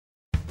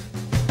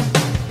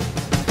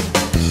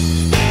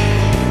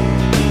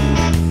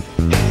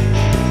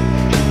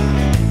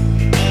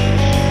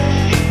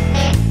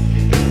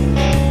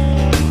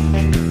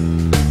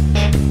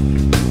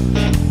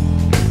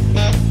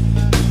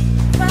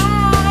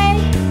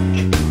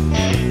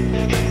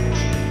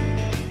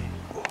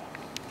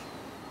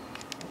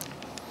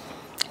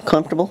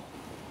comfortable?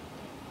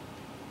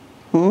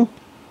 Hmm?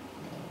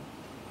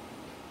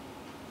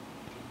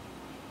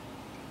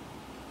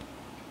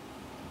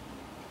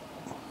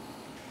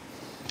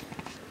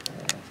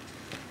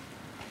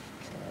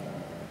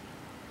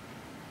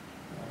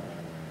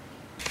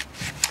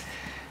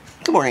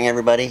 Good morning,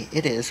 everybody.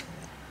 It is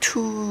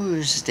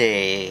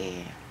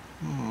Tuesday.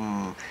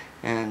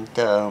 And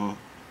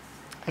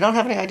I don't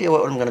have any idea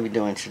what I'm going to be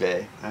doing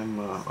today. I'm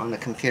on the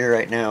computer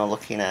right now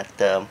looking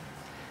at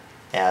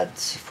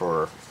ads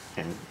for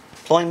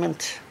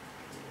employment.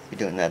 I'll be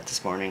doing that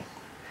this morning,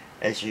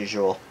 as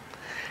usual.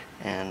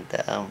 And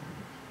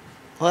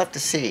we'll have to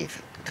see.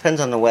 Depends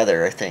on the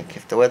weather, I think.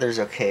 If the weather's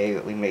okay,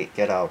 we may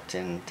get out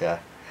and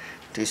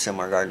do some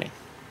more gardening.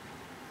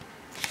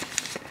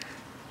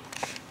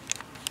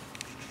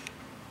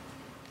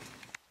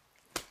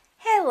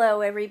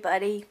 Hello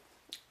everybody.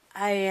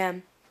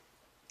 I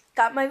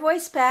got my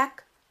voice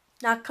back.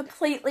 Not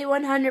completely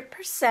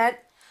 100%,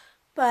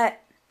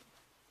 but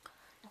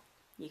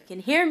you can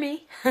hear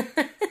me.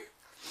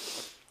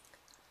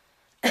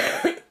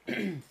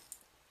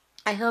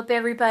 I hope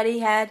everybody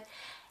had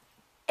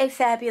a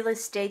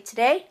fabulous day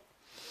today.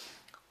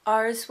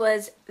 Ours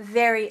was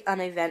very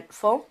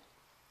uneventful.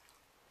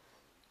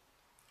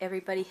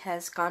 Everybody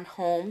has gone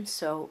home,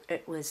 so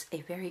it was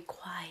a very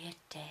quiet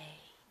day.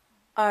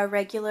 Our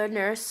regular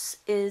nurse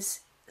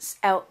is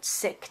out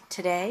sick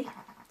today,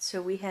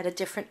 so we had a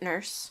different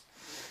nurse,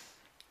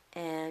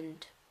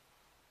 and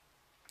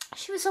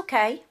she was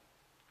okay.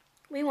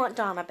 We want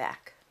Donna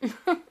back.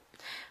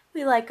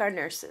 We like our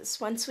nurses.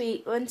 Once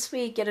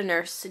we get a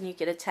nurse and you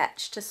get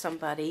attached to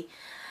somebody,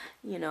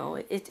 you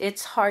know,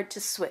 it's hard to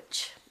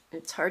switch.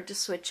 It's hard to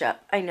switch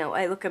up. I know,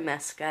 I look a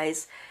mess,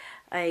 guys.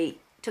 I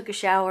took a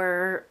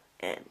shower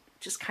and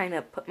just kind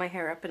of put my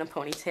hair up in a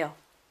ponytail.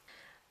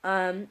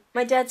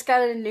 My dad's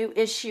got a new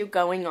issue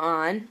going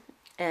on,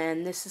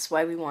 and this is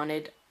why we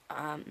wanted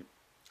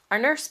our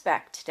nurse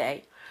back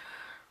today.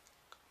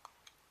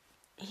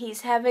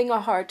 He's having a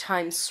hard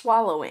time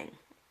swallowing,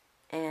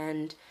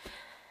 and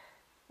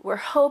we're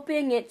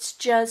hoping it's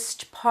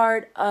just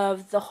part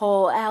of the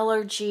whole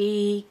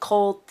allergy,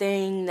 cold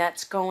thing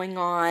that's going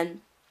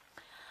on.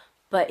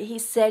 But he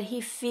said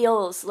he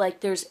feels like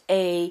there's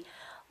a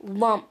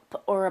lump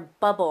or a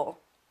bubble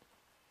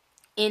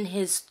in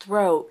his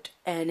throat,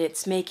 and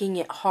it's making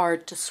it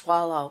hard to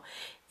swallow.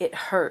 It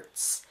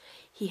hurts.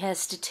 He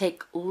has to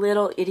take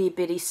little itty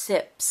bitty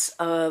sips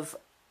of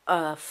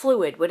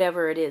fluid,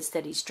 whatever it is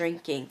that he's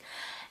drinking,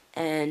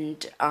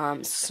 and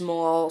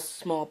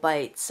small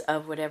bites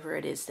of whatever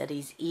it is that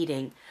he's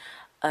eating.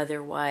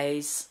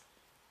 Otherwise,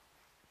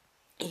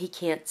 he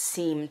can't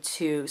seem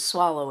to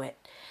swallow it.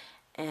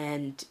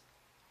 And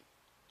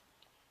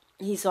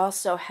he's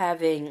also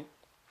having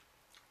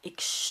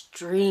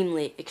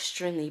extremely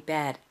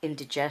bad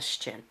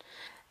indigestion.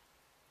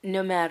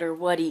 No matter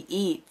what he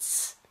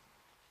eats,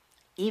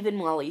 even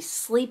while he's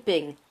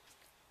sleeping,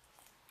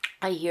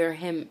 I hear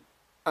him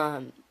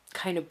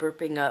kind of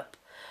burping up,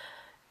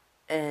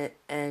 and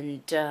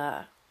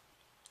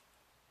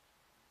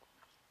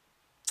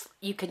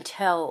you can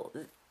tell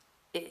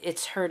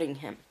it's hurting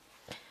him.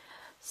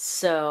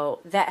 So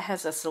that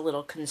has us a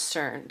little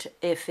concerned.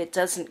 If it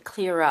doesn't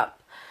clear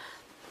up,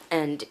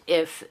 and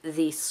if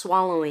the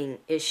swallowing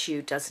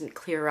issue doesn't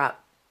clear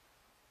up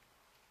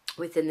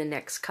within the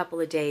next couple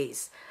of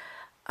days,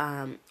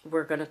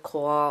 we're going to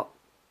call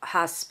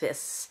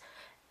hospice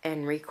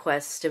and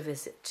request a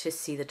visit to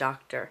see the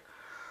doctor.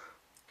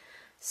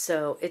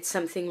 So it's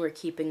something we're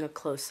keeping a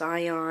close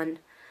eye on.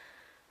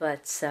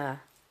 But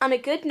on a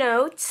good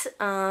note,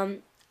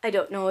 I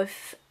don't know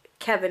if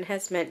Kevin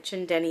has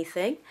mentioned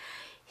anything.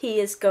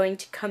 He is going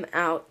to come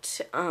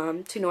out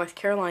to North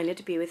Carolina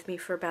to be with me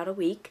for about a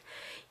week.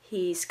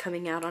 He's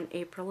coming out on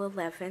April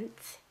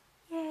 11th.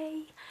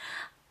 Yay!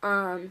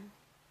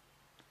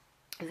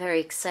 Very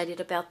excited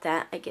about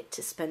that. I get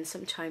to spend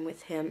some time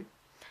with him.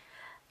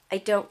 I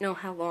don't know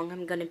how long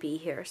I'm going to be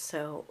here,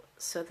 so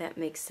that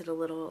makes it a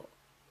little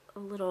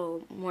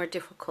more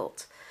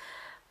difficult,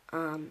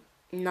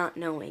 not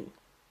knowing.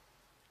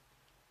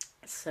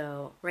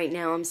 So right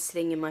now I'm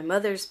sitting in my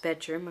mother's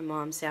bedroom. My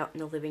mom's out in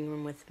the living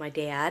room with my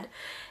dad,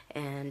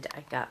 and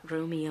I got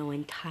Romeo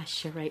and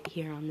Tasha right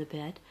here on the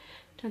bed.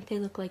 Don't they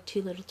look like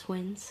two little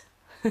twins?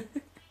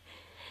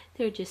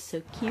 They're just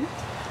so cute.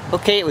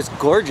 Okay, it was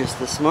gorgeous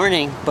this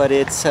morning, but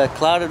it's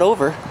clouded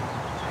over.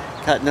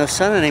 Got no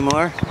sun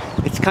anymore.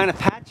 It's kind of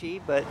patchy,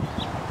 but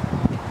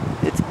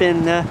it's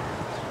been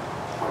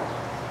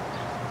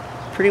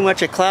pretty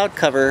much a cloud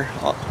cover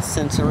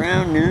since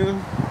around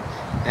noon,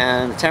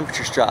 and the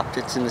temperature's dropped.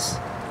 It's in this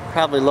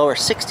probably lower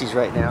 60s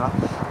right now,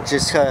 which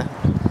is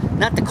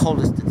not the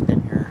coldest it's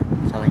been here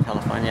in Southern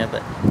California,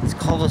 but it's the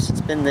coldest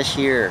it's been this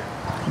year.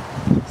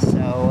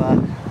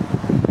 So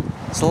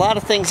it's a lot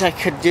of things I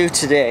could do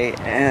today,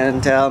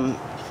 and I'm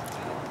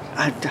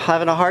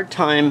having a hard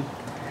time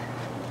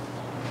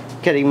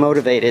getting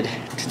motivated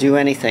to do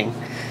anything.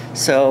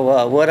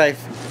 So what I've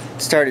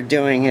started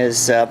doing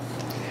is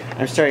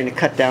I'm starting to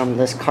cut down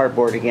this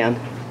cardboard again.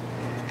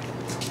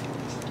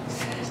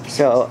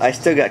 So I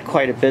still got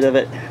quite a bit of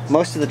it.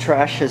 Most of the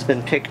trash has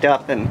been picked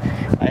up and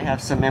I have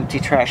some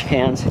empty trash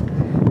cans,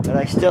 but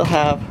I still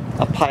have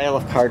a pile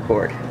of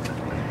cardboard.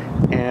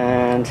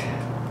 And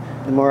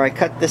the more I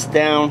cut this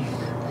down,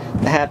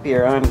 the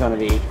happier I'm going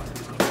to be.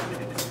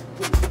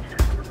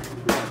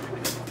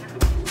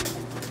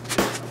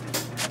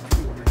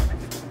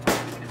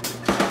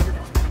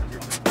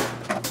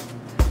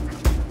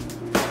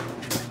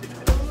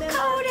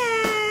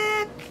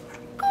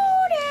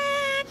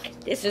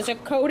 This is a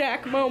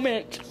Kodak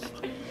moment.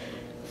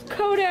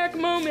 Kodak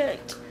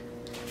moment.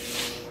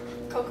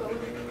 Coco.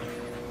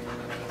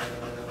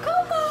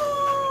 Coco!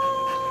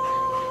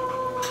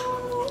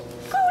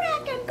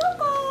 Kodak and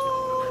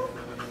Coco!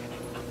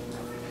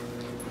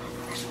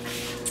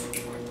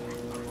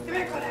 Come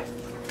here, Kodak.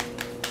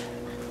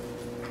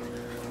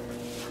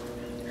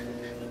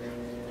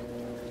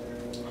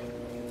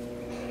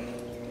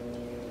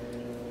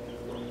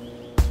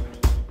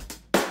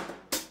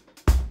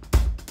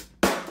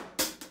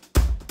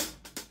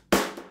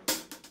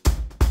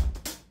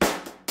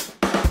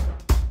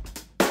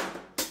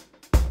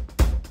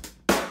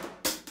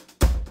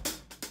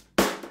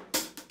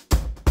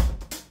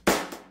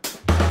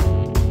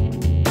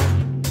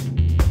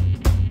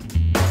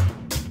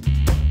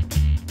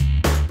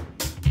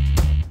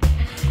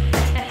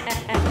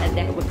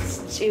 That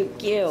was too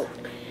cute.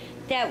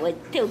 That was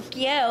too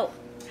cute.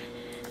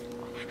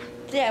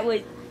 That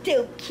was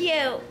too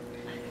cute.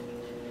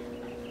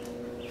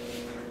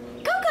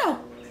 Coco!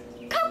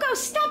 Coco,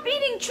 stop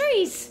eating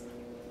trees!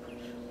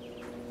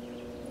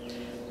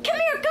 Come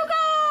here,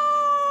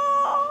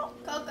 Coco!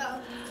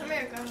 Coco. Come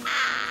here, Coco.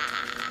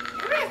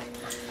 Come here.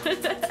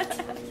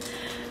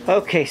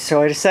 Okay,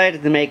 so I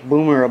decided to make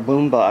Boomer a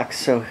boombox,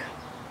 so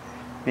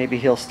maybe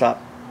he'll stop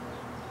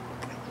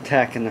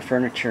attacking the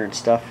furniture and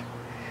stuff.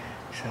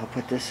 So I'll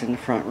put this in the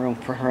front room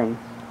for him.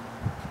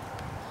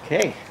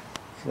 Okay,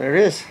 so there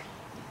it is.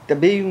 The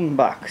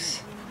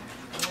boombox.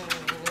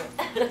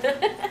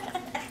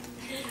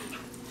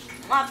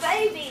 My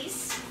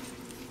babies.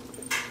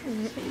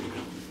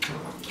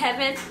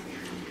 Kevin,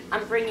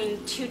 I'm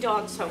bringing 2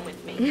 dogs home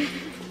with me.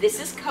 This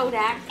is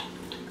Kodak.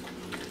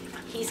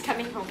 He's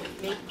coming home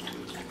with me,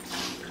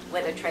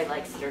 whether Trey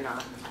likes it or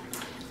not.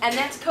 And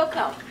that's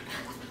Coco.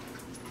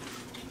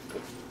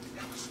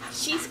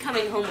 She's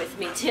coming home with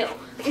me too.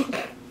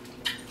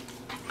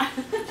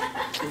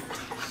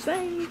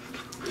 Same.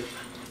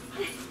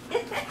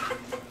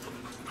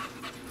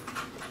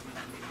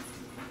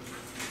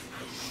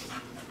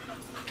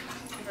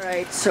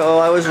 Alright, so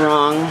I was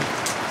wrong.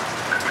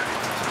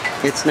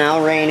 It's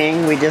now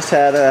raining. We just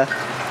had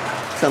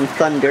some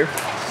thunder,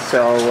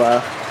 so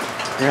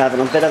we're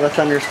having a bit of a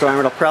thunderstorm.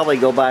 It'll probably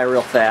go by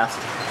real fast.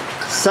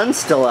 Sun's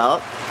still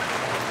out,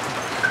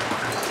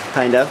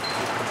 kind of.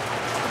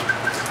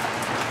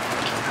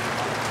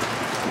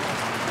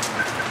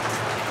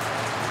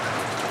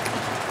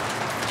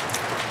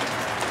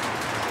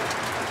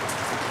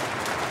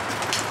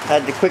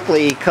 Had to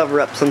quickly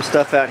cover up some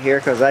stuff out here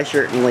because I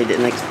certainly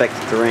didn't expect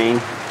it to rain.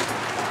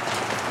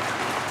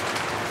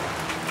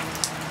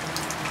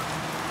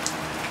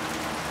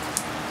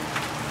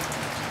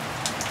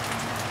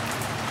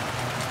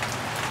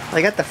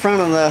 I got the front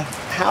of the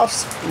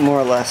house more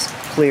or less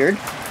cleared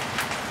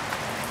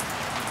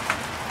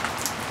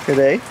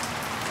today.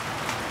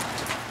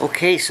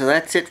 Okay, so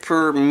that's it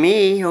for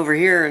me over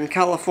here in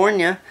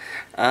California.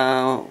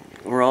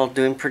 We're all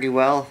doing pretty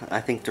well.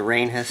 I think the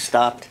rain has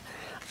stopped.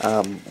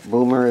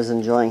 Boomer is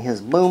enjoying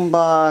his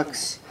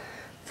boombox.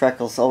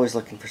 Freckles always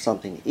looking for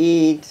something to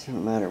eat, no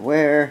matter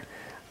where.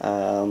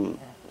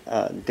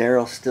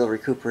 Daryl's still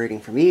recuperating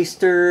from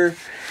Easter.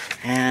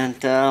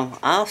 And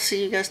I'll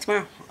see you guys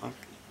tomorrow. I'll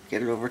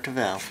get it over to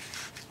Val.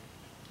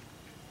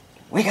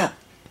 Wake up!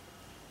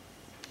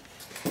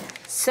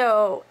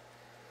 So,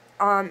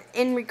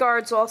 in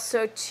regards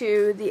also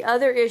to the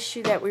other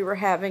issue that we were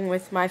having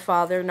with my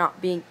father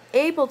not being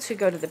able to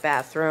go to the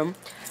bathroom,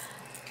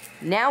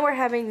 now we're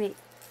having the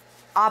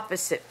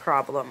opposite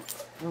problem.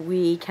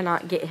 We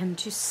cannot get him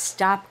to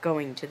stop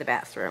going to the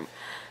bathroom.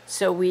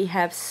 So we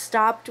have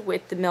stopped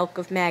with the milk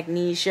of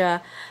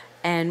magnesia,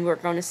 and we're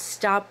going to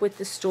stop with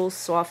the stool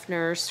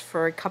softeners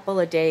for a couple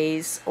of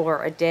days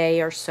or a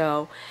day or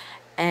so,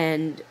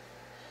 and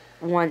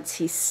once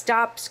he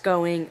stops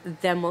going,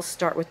 then we'll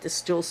start with the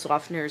stool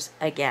softeners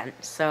again.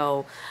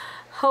 So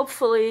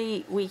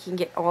hopefully we can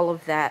get all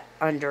of that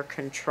under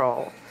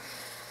control.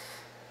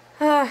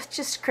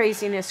 Just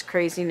craziness,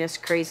 craziness,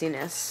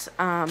 craziness.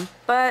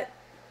 But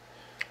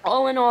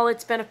all in all,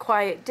 it's been a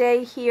quiet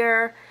day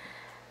here,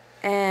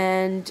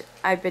 and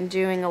I've been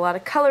doing a lot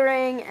of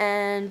coloring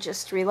and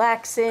just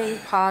relaxing.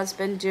 Pa's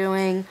been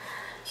doing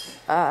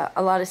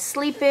a lot of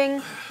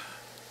sleeping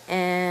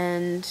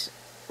and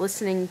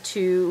listening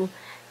to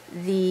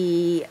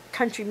the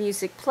country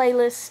music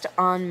playlist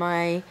on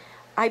my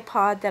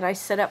iPod that I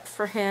set up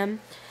for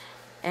him,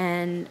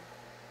 and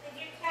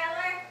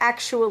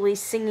actually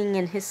singing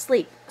in his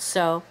sleep.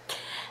 So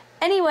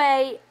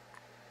anyway,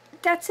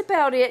 that's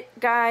about it,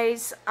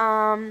 guys.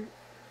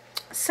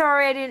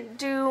 sorry I didn't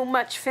do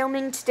much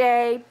filming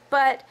today,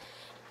 but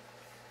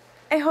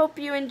I hope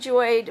you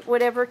enjoyed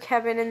whatever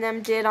Kevin and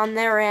them did on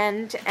their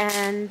end,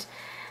 and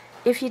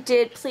if you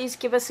did, please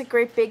give us a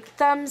great big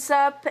thumbs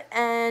up,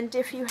 and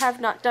if you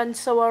have not done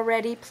so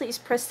already, please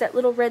press that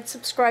little red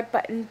subscribe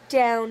button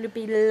down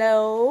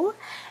below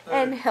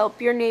and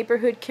help your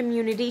neighborhood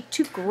community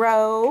to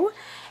grow,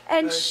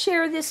 and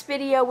share this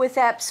video with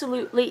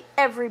absolutely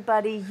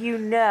everybody you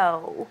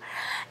know.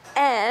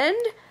 And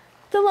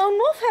the Lone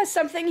Wolf has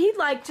something he'd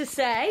like to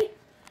say.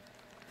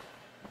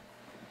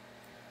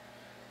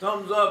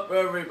 Thumbs up,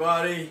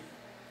 everybody.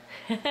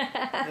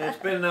 It's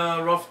been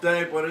a rough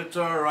day, but it's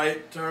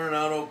alright. Turned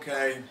out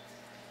okay.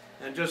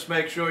 And just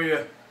make sure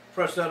you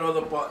press that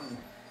other button.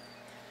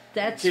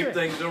 That's Keep right.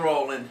 things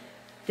rolling.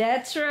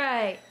 That's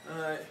right.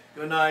 Alright,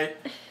 good night.